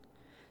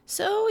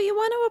So you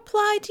want to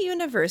apply to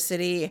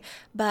university,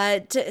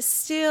 but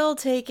still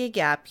take a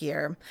gap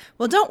year.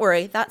 Well, don't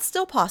worry, that's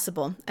still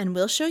possible, and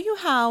we'll show you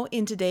how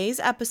in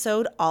today's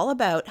episode all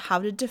about how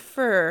to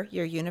defer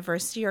your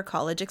university or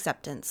college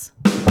acceptance.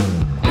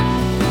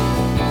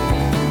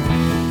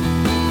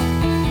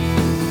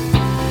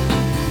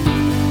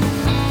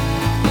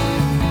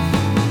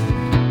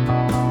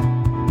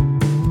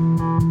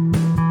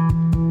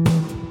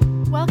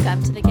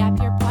 Welcome to the Gap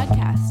Year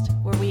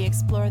Podcast, where we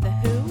explore the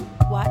who,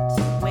 what,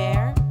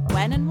 where,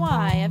 when, and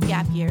why of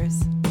gap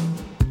years.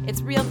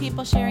 It's real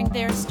people sharing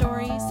their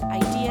stories,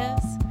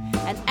 ideas,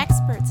 and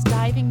experts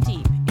diving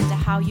deep into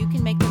how you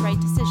can make the right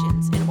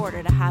decisions in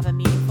order to have a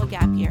meaningful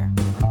gap year.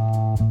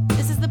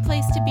 This is the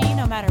place to be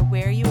no matter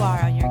where you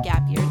are on your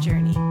gap year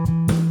journey.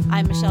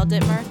 I'm Michelle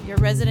Dittmer, your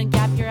resident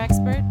gap year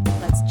expert.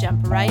 Let's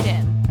jump right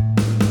in.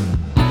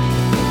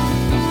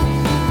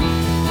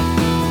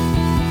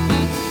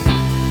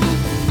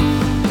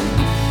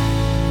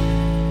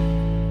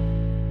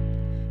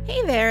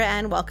 Hey there,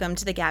 and welcome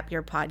to the Gap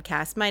Year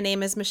Podcast. My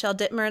name is Michelle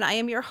Dittmer, and I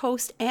am your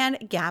host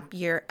and gap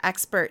year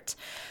expert.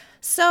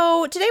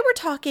 So today we're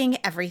talking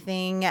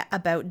everything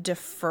about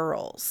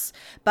deferrals,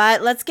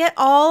 but let's get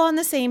all on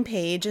the same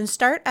page and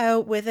start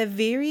out with a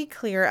very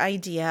clear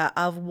idea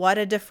of what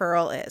a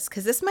deferral is,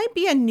 because this might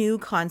be a new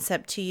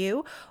concept to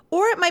you,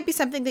 or it might be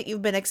something that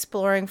you've been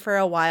exploring for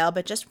a while,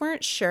 but just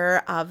weren't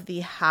sure of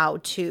the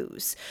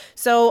how-tos.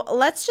 So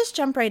let's just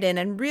jump right in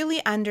and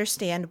really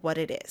understand what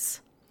it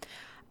is.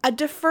 A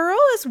deferral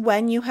is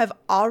when you have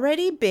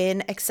already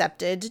been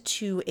accepted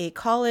to a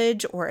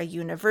college or a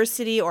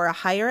university or a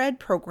higher ed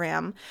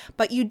program,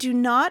 but you do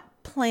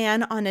not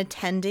plan on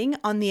attending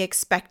on the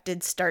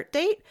expected start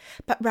date,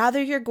 but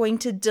rather you're going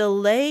to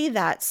delay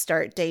that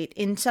start date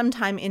in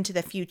sometime into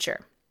the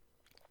future.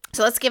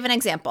 So let's give an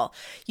example.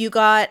 You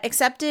got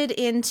accepted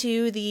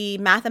into the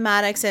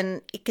mathematics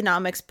and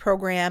economics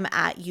program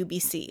at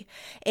UBC,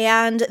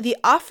 and the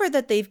offer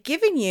that they've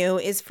given you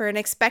is for an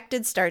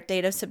expected start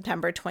date of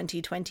September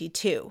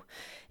 2022.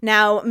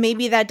 Now,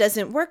 maybe that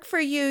doesn't work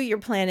for you. You're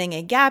planning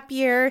a gap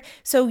year,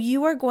 so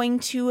you are going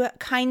to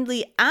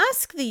kindly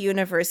ask the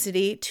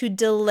university to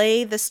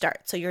delay the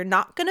start. So you're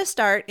not going to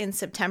start in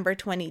September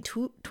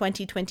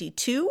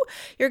 2022.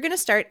 You're going to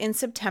start in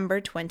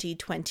September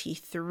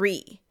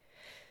 2023.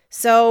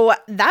 So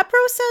that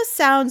process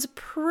sounds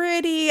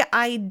pretty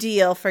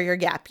ideal for your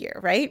gap year,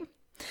 right?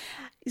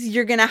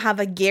 You're going to have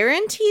a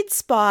guaranteed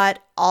spot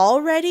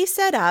already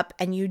set up,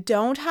 and you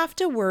don't have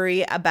to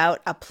worry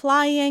about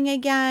applying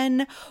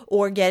again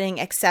or getting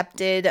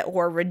accepted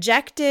or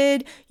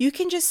rejected. You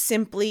can just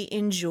simply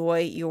enjoy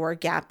your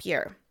gap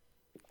year.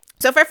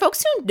 So for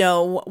folks who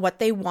know what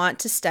they want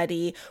to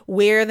study,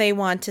 where they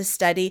want to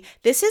study,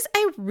 this is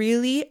a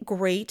really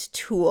great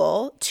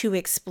tool to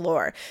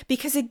explore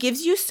because it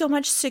gives you so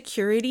much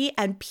security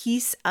and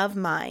peace of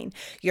mind.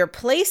 Your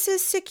place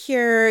is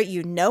secure,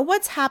 you know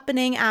what's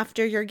happening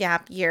after your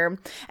gap year,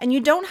 and you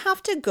don't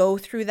have to go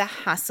through the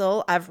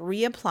hassle of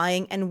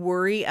reapplying and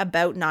worry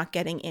about not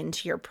getting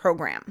into your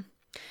program.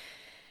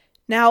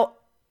 Now,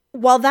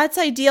 while that's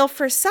ideal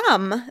for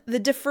some, the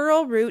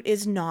deferral route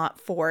is not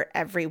for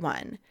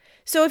everyone.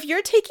 So if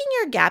you're taking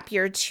your gap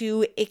year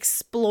to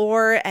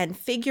explore and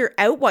figure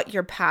out what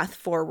your path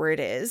forward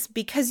is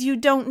because you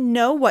don't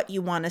know what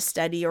you want to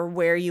study or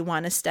where you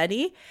want to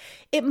study,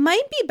 it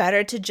might be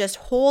better to just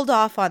hold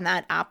off on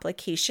that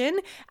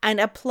application and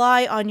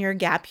apply on your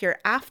gap year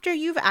after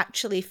you've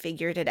actually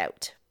figured it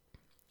out.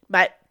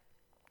 But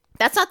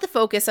that's not the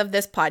focus of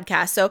this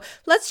podcast, so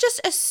let's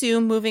just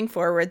assume moving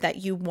forward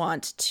that you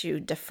want to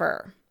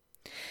defer.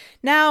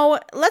 Now,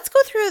 let's go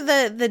through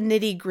the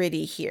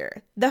nitty-gritty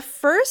here. The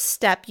first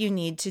step you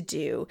need to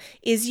do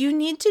is you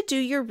need to do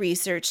your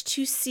research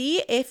to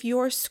see if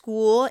your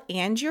school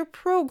and your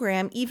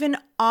program even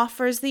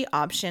offers the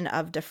option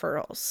of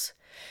deferrals.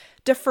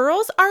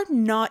 Deferrals are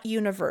not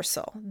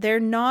universal. They're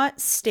not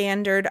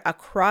standard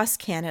across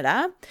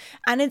Canada,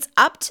 and it's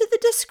up to the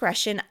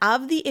discretion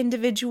of the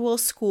individual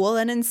school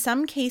and in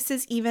some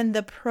cases even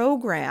the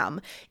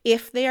program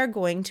if they are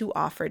going to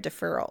offer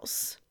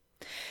deferrals.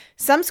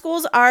 Some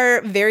schools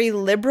are very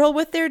liberal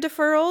with their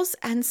deferrals,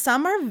 and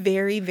some are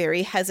very,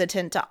 very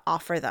hesitant to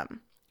offer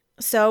them.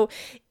 So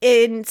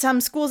in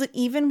some schools, it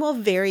even will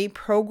vary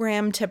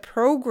program to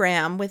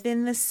program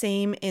within the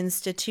same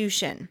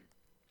institution.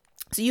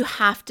 So you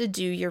have to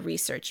do your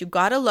research. You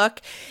got to look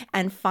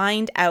and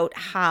find out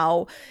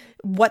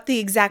what the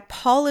exact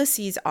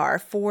policies are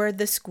for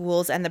the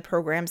schools and the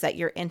programs that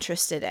you're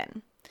interested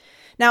in.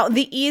 Now,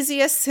 the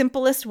easiest,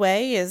 simplest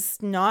way is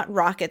not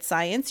rocket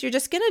science. You're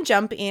just going to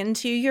jump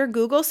into your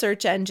Google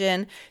search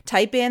engine,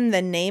 type in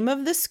the name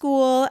of the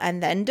school,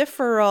 and then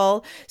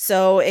deferral.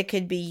 So it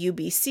could be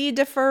UBC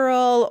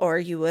deferral or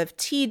U of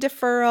T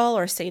deferral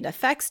or St.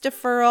 FX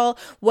deferral,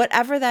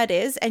 whatever that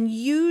is. And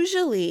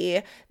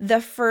usually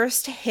the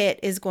first hit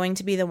is going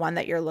to be the one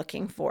that you're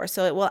looking for.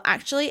 So it will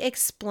actually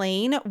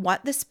explain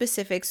what the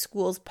specific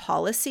school's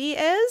policy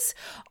is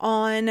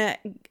on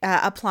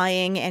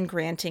applying and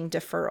granting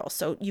deferral.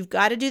 So you've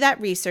got to do that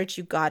research.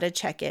 You've got to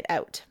check it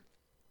out.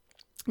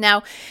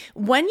 Now,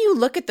 when you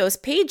look at those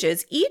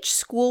pages, each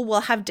school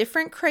will have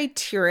different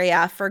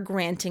criteria for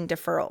granting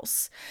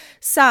deferrals.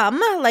 Some,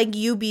 like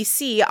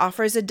UBC,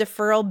 offers a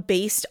deferral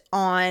based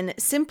on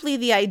simply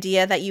the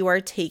idea that you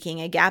are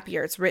taking a gap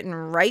year. It's written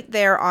right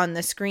there on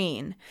the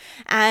screen.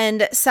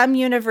 And some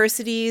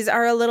universities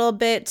are a little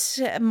bit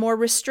more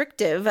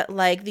restrictive,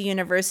 like the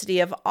University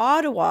of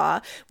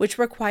Ottawa, which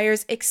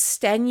requires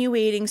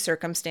extenuating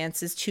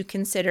circumstances to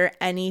consider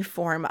any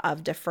form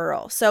of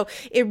deferral. So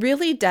it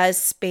really does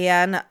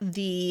span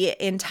the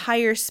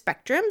entire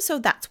spectrum. So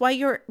that's why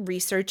your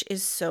research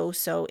is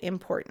so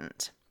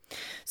important.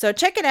 So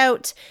check it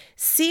out,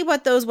 see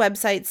what those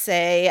websites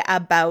say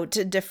about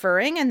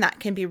deferring, and that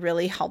can be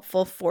really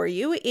helpful for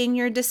you in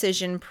your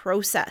decision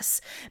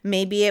process.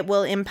 Maybe it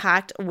will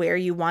impact where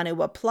you want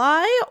to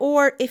apply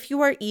or if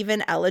you are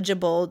even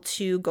eligible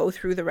to go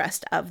through the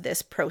rest of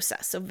this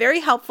process. So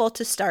very helpful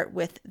to start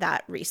with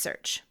that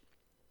research.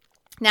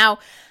 Now,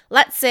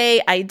 let's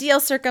say ideal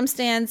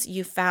circumstance,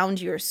 you found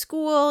your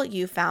school,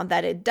 you found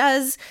that it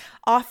does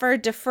offer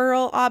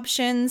deferral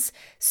options.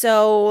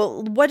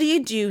 So what do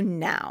you do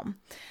now?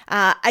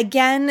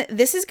 Again,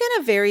 this is going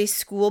to vary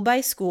school by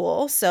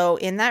school. So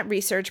in that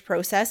research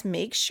process,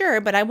 make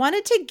sure, but I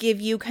wanted to give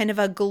you kind of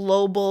a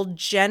global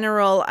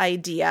general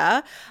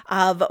idea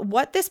of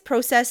what this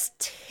process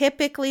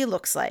typically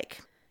looks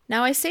like.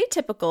 Now, I say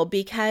typical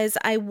because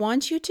I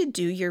want you to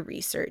do your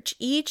research.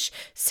 Each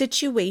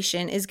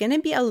situation is going to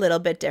be a little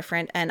bit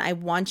different, and I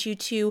want you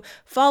to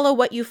follow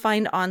what you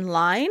find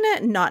online,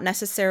 not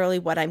necessarily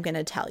what I'm going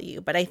to tell you.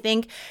 But I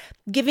think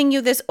giving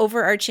you this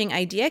overarching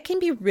idea can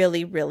be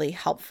really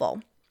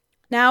helpful.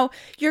 Now,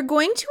 you're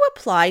going to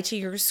apply to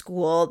your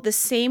school the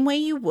same way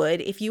you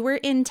would if you were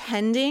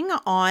intending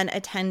on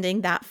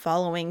attending that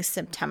following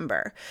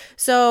September.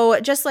 So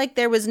just like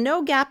there was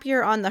no gap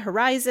year on the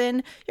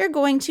horizon, you're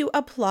going to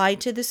apply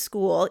to the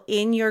school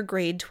in your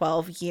grade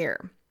 12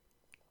 year.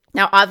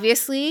 Now,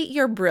 obviously,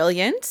 you're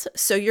brilliant,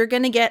 so you're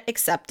going to get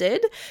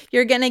accepted.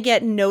 You're going to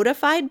get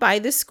notified by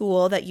the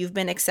school that you've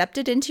been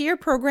accepted into your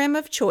program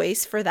of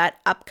choice for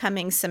that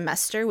upcoming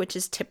semester, which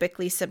is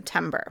typically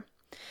September.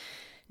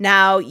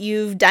 Now,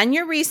 you've done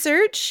your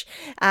research,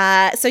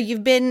 so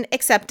you've been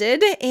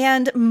accepted,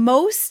 and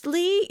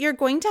mostly you're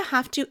going to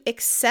have to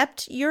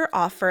accept your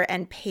offer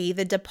and pay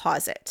the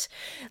deposit,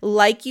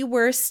 like you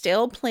were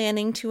still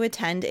planning to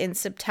attend in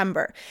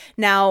September.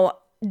 Now,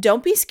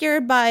 don't be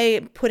scared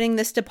by putting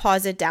this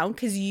deposit down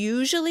because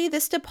usually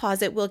this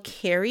deposit will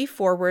carry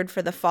forward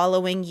for the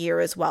following year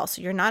as well.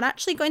 So you're not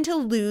actually going to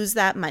lose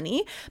that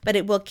money, but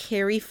it will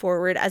carry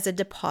forward as a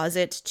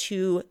deposit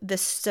to the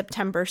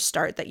September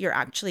start that you're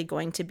actually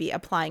going to be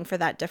applying for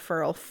that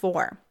deferral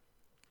for.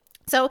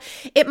 So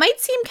it might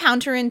seem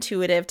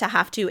counterintuitive to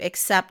have to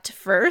accept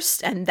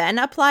first and then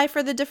apply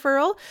for the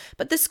deferral,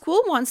 but the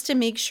school wants to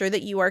make sure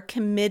that you are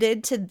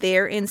committed to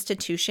their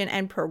institution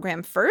and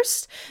program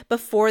first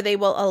before they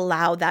will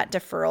allow that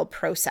deferral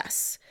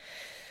process.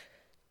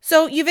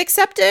 So you've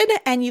accepted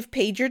and you've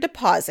paid your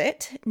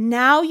deposit.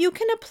 Now you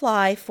can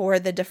apply for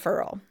the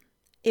deferral.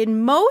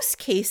 In most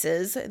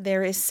cases,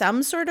 there is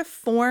some sort of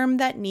form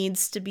that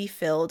needs to be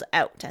filled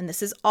out. And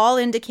this is all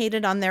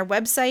indicated on their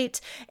website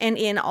and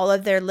in all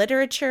of their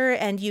literature.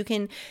 And you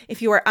can,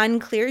 if you are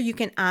unclear, you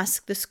can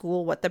ask the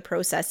school what the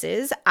process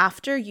is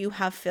after you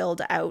have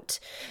filled out,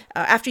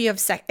 after you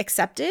have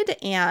accepted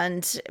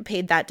and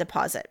paid that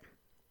deposit.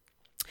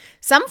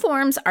 Some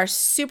forms are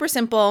super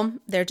simple.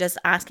 They're just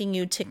asking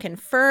you to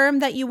confirm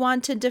that you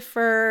want to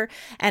defer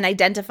and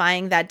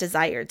identifying that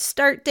desired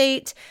start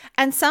date.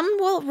 And some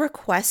will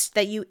request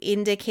that you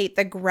indicate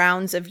the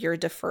grounds of your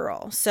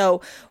deferral.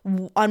 So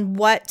on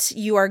what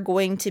you are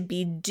going to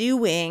be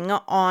doing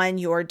on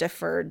your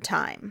deferred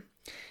time.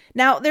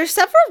 Now, there's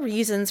several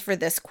reasons for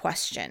this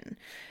question.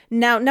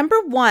 Now, number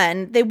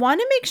one, they want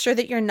to make sure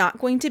that you're not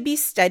going to be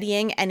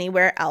studying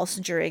anywhere else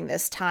during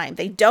this time.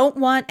 They don't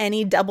want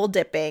any double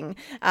dipping.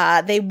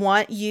 They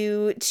want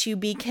you to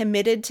be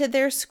committed to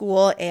their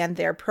school and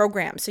their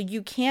program. So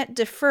you can't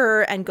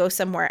defer and go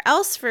somewhere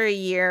else for a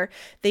year.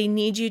 They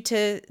need you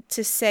to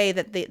say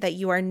that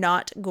you are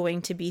not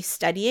going to be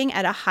studying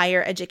at a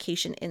higher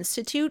education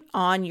institute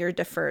on your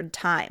deferred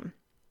time.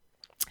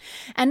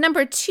 And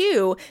number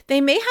two, they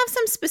may have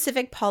some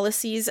specific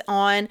policies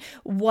on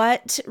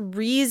what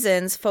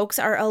reasons folks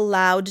are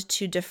allowed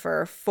to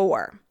defer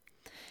for.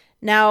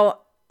 Now,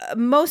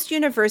 most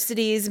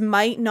universities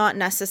might not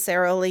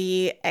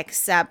necessarily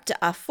accept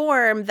a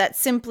form that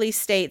simply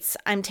states,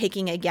 I'm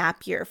taking a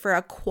gap year for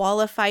a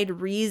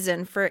qualified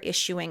reason for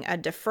issuing a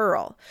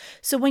deferral.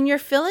 So when you're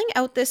filling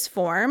out this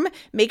form,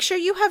 make sure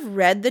you have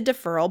read the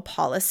deferral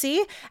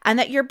policy and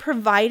that you're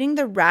providing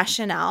the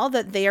rationale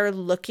that they are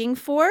looking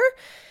for.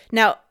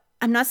 Now,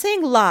 I'm not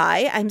saying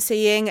lie, I'm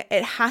saying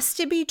it has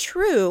to be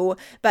true,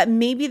 but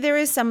maybe there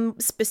is some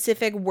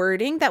specific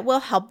wording that will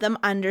help them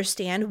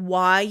understand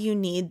why you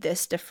need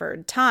this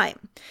deferred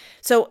time.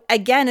 So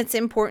again, it's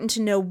important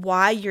to know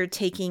why you're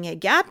taking a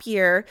gap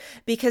year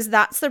because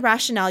that's the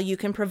rationale you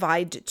can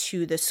provide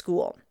to the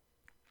school.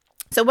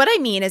 So what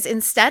I mean is,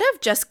 instead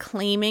of just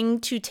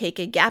claiming to take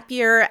a gap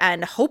year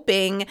and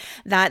hoping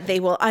that they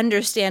will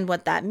understand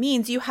what that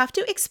means, you have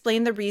to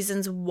explain the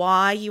reasons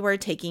why you are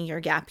taking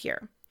your gap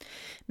year.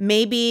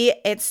 Maybe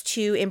it's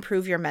to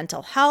improve your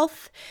mental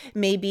health.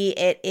 Maybe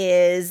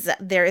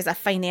there is a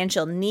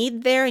financial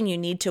need there and you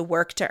need to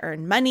work to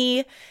earn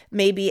money.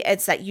 Maybe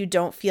it's that you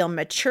don't feel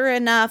mature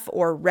enough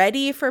or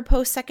ready for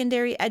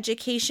post-secondary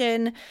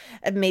education.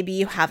 Maybe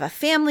you have a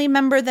family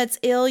member that's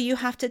ill you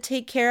have to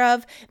take care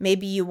of.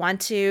 Maybe you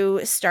want to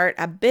start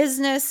a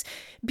business.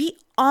 Be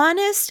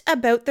honest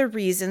about the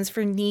reasons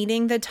for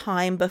needing the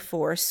time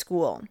before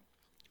school.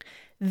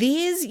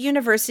 These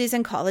universities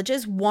and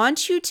colleges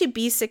want you to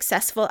be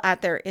successful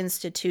at their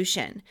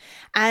institution.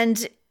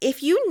 And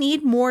if you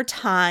need more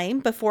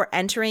time before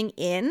entering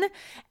in,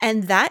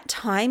 and that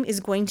time is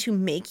going to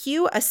make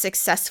you a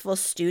successful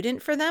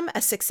student for them,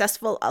 a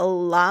successful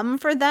alum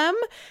for them,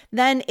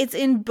 then it's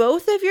in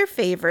both of your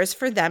favors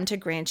for them to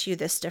grant you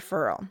this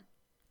deferral.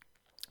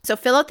 So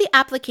fill out the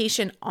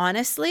application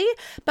honestly,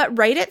 but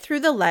write it through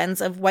the lens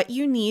of what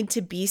you need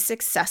to be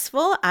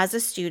successful as a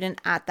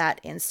student at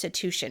that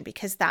institution,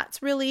 because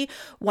that's really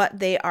what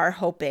they are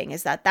hoping,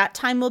 is that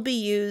time will be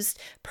used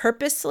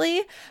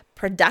purposely,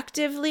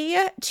 productively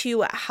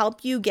to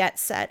help you get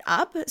set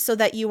up so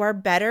that you are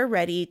better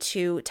ready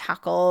to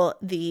tackle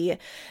the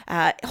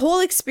whole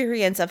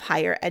experience of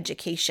higher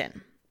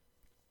education.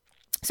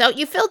 So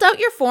you filled out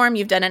your form,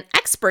 you've done an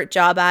expert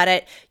job at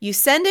it, you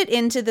send it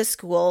into the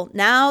school.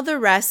 Now the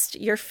rest,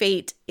 your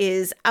fate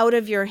is out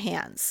of your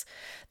hands.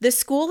 The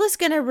school is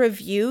going to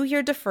review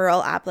your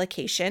deferral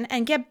application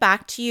and get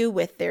back to you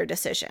with their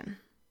decision.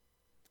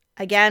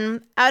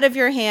 Again, out of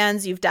your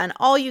hands, you've done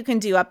all you can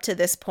do up to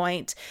this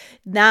point.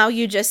 Now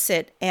you just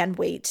sit and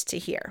wait to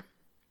hear.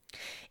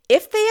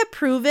 If they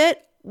approve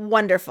it,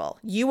 wonderful.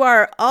 You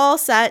are all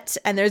set,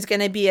 and there's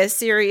going to be a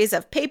series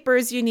of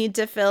papers you need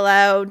to fill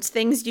out,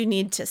 things you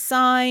need to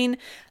sign.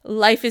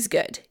 Life is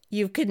good.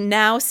 You can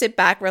now sit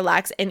back,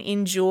 relax, and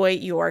enjoy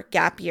your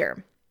gap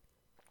year.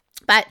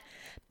 But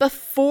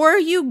before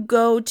you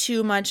go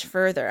too much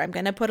further, I'm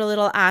going to put a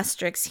little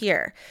asterisk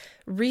here.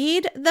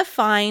 Read the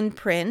fine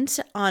print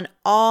on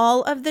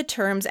all of the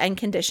terms and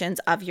conditions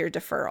of your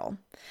deferral.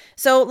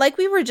 So like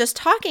we were just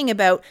talking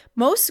about,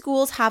 most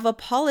schools have a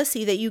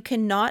policy that you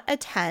cannot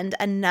attend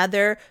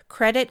another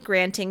credit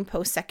granting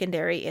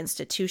post-secondary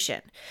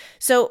institution.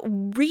 So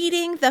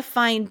reading the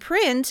fine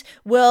print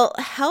will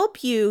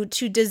help you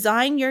to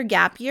design your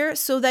gap year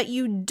so that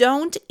you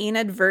don't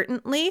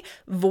inadvertently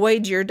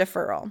void your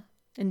deferral.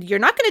 And you're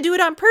not going to do it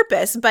on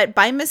purpose, but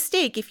by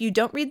mistake, if you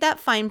don't read that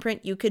fine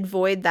print, you could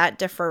void that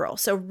deferral.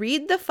 So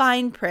read the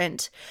fine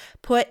print,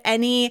 put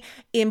any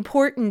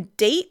important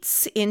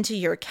dates into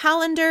your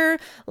calendar,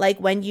 like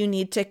when you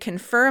need to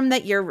confirm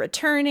that you're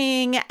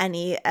returning,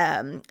 any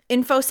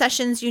info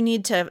sessions you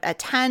need to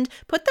attend,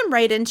 put them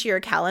right into your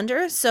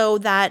calendar so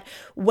that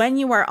when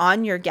you are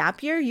on your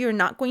gap year, you're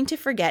not going to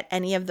forget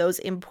any of those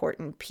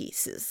important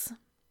pieces.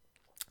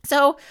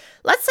 So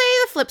let's say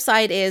the flip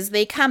side is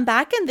they come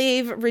back and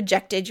they've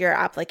rejected your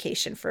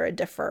application for a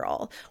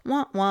deferral.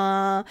 Wah,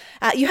 wah.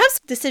 You have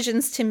some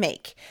decisions to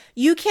make.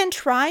 You can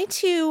try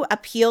to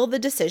appeal the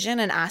decision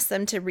and ask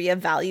them to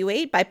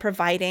reevaluate by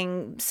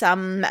providing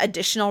some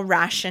additional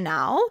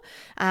rationale.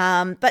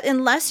 But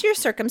unless your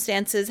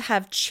circumstances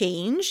have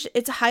changed,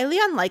 it's highly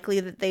unlikely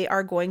that they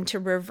are going to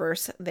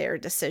reverse their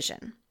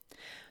decision.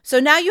 So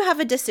now you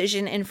have a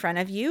decision in front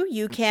of you.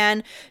 You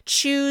can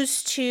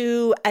choose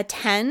to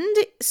attend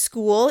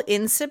school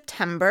in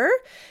September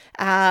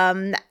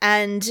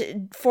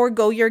and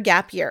forego your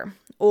gap year.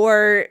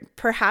 Or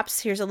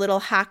perhaps here's a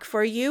little hack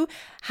for you.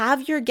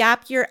 Have your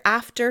gap year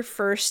after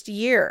first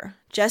year.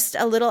 Just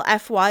a little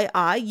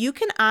FYI, you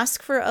can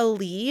ask for a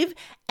leave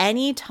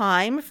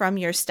anytime from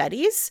your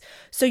studies.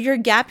 So your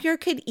gap year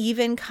could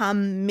even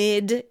come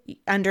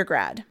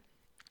mid-undergrad.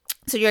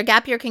 So your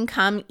gap year can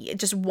come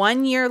just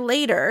 1 year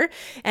later.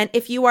 And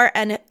if you are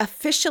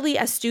officially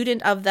a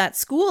student of that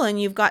school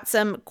and you've got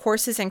some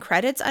courses and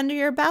credits under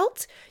your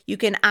belt, you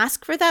can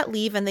ask for that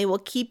leave and they will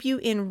keep you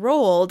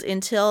enrolled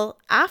until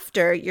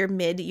after your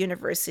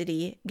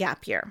mid-university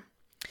gap year.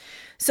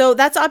 So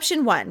that's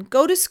option one.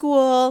 Go to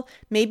school,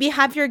 maybe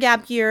have your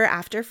gap year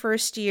after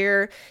first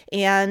year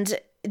and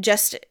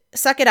just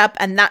suck it up,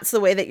 and that's the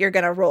way that you're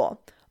going to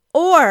roll.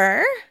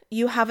 Or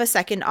you have a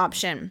second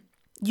option.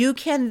 You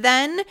can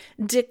then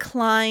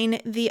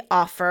decline the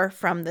offer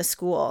from the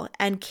school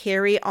and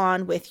carry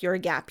on with your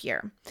gap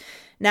year.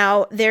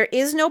 Now, there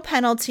is no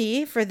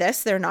penalty for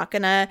this. They're not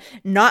going to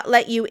not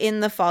let you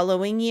in the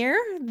following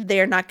year.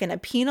 They're not going to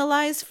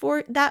penalize for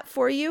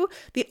you.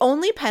 The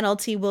only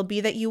penalty will be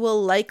that you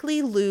will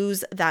likely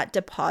lose that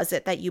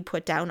deposit that you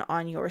put down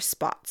on your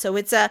spot. So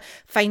it's a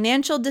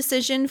financial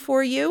decision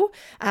for you.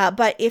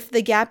 But if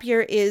the gap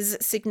year is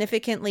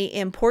significantly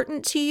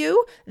important to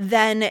you,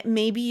 then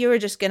maybe you're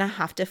just going to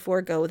have to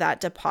forego that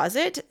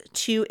deposit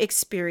to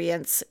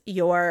experience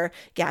your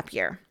gap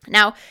year.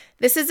 Now,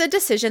 this is a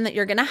decision that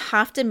you're going to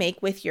have have to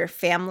make with your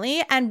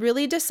family and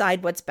really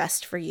decide what's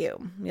best for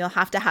you. You'll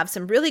have to have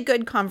some really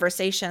good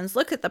conversations,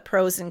 look at the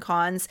pros and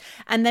cons,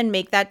 and then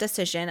make that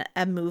decision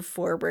and move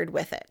forward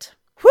with it.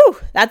 Whew,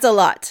 that's a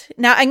lot.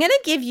 Now, I'm going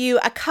to give you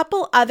a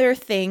couple other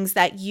things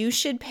that you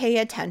should pay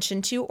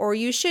attention to or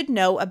you should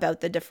know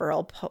about the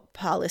deferral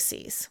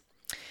policies.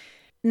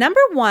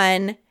 Number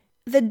one,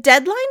 the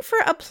deadline for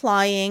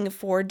applying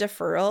for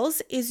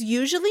deferrals is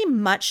usually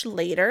much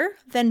later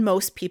than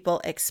most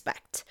people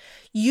expect.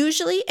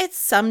 Usually it's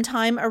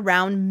sometime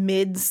around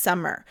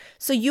midsummer,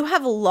 so you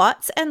have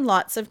lots and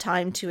lots of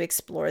time to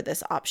explore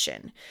this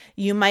option.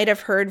 You might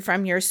have heard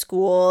from your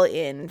school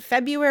in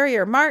February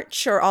or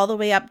March or all the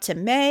way up to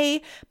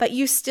May, but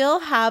you still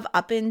have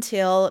up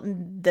until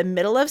the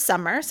middle of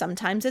summer,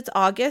 sometimes it's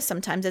August,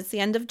 sometimes it's the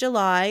end of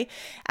July,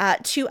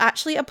 to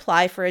actually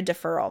apply for a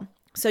deferral.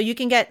 So you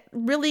can get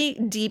really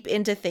deep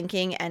into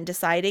thinking and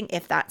deciding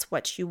if that's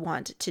what you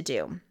want to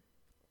do.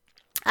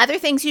 Other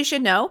things you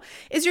should know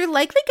is you're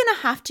likely going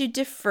to have to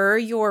defer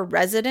your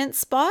residence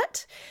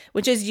spot,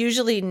 which is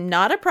usually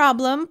not a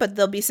problem, but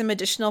there'll be some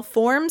additional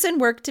forms and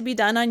work to be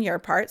done on your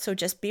part, so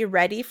just be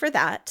ready for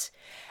that.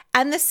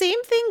 And the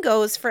same thing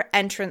goes for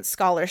entrance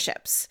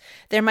scholarships.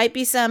 There might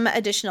be some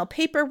additional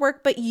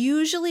paperwork, but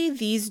usually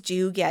these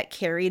do get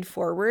carried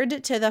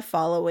forward to the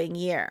following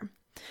year.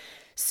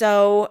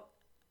 So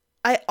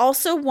I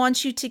also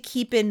want you to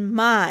keep in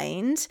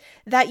mind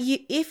that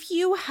if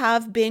you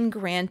have been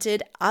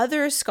granted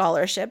other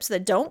scholarships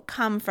that don't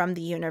come from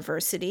the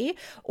university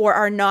or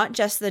are not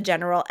just the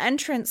general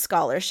entrance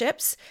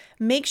scholarships,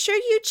 make sure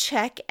you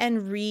check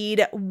and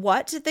read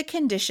what the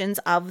conditions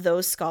of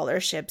those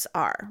scholarships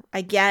are.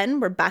 Again,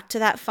 we're back to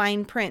that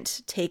fine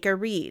print. Take a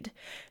read.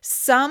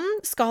 Some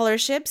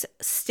scholarships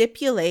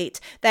stipulate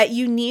that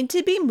you need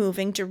to be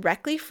moving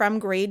directly from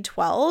grade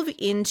 12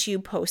 into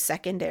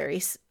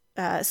post-secondary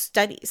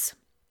studies.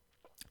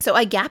 So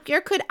a gap year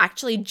could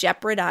actually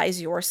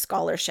jeopardize your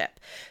scholarship.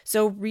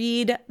 So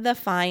read the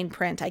fine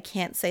print. I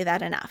can't say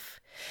that enough.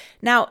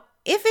 Now,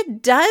 if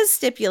it does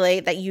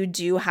stipulate that you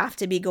do have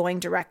to be going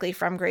directly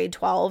from grade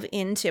 12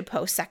 into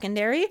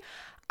post-secondary,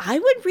 I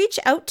would reach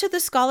out to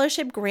the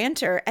scholarship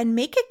grantor and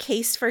make a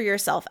case for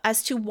yourself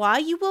as to why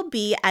you will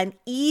be an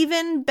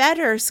even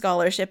better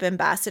scholarship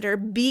ambassador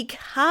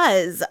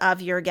because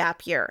of your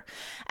gap year,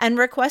 and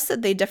request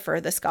that they defer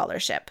the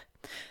scholarship.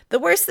 The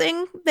worst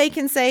thing they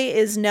can say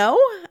is no,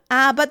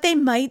 but they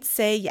might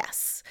say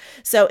yes.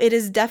 So it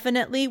is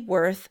definitely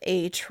worth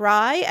a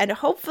try, and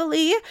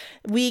hopefully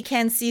we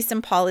can see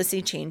some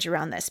policy change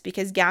around this,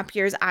 because gap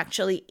years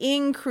actually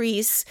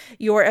increase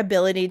your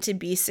ability to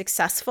be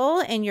successful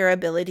and your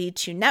ability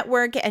to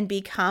network and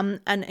become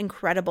an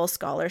incredible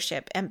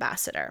scholarship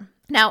ambassador.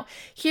 Now,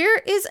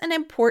 here is an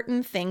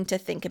important thing to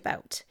think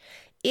about.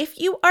 If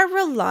you are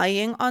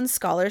relying on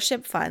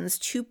scholarship funds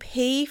to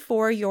pay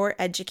for your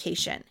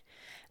education,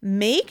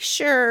 make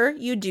sure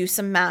you do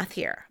some math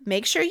here.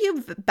 Make sure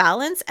you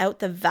balance out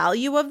the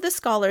value of the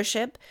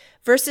scholarship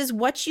versus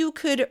what you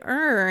could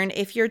earn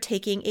if you're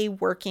taking a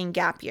working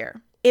gap year.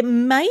 It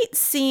might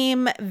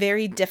seem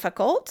very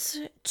difficult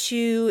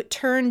to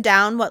turn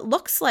down what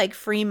looks like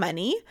free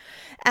money,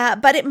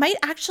 but it might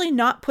actually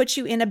not put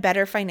you in a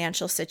better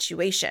financial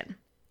situation.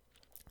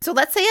 So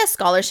let's say a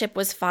scholarship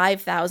was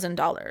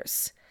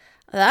 $5,000.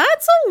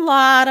 That's a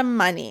lot of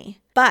money.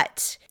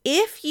 But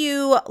if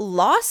you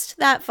lost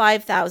that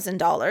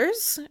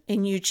 $5,000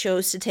 and you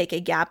chose to take a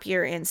gap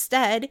year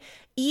instead,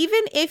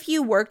 even if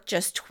you worked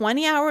just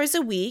 20 hours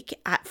a week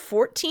at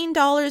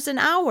 $14 an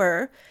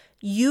hour,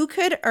 you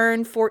could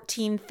earn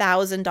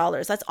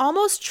 $14,000. That's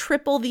almost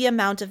triple the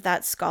amount of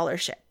that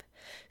scholarship.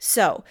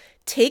 So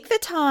take the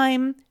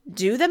time,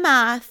 do the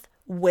math,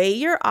 weigh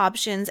your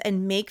options,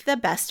 and make the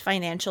best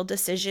financial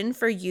decision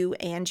for you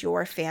and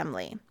your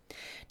family.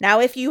 Now,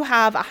 if you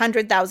have a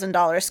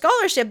 $100,000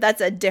 scholarship,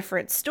 that's a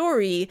different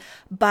story,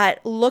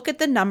 but look at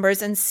the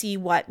numbers and see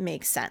what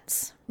makes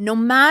sense. No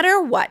matter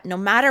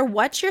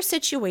what your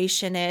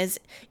situation is,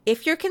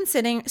 if you're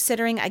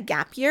considering a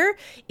gap year,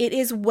 it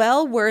is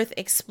well worth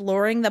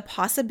exploring the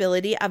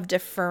possibility of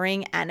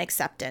deferring an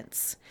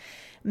acceptance.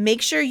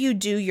 Make sure you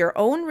do your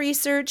own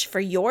research for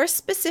your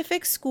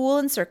specific school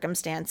and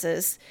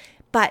circumstances.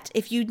 But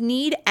if you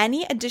need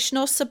any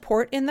additional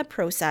support in the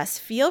process,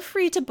 feel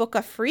free to book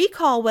a free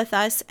call with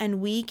us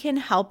and we can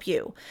help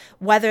you.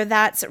 Whether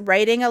that's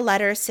writing a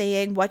letter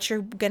saying what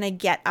you're going to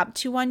get up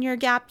to on your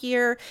gap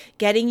year,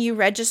 getting you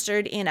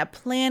registered in a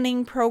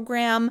planning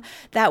program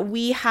that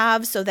we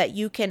have so that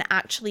you can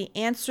actually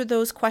answer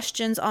those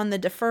questions on the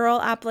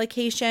deferral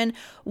application,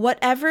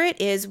 whatever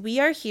it is, we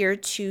are here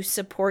to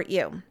support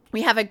you.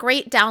 We have a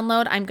great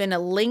download I'm going to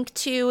link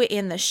to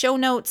in the show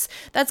notes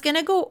that's going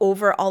to go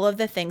over all of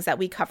the things that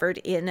we covered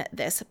in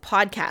this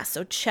podcast.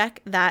 So check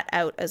that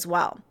out as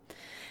well.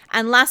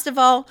 And last of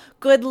all,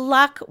 good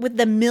luck with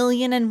the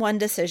 1,000,001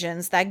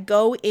 decisions that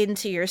go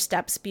into your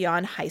steps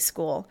beyond high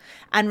school.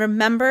 And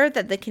remember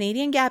that the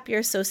Canadian Gap Year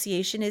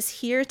Association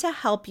is here to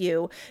help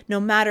you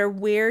no matter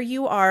where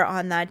you are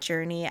on that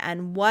journey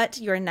and what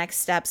your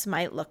next steps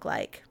might look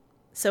like.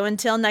 So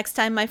until next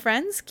time, my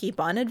friends, keep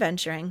on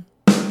adventuring.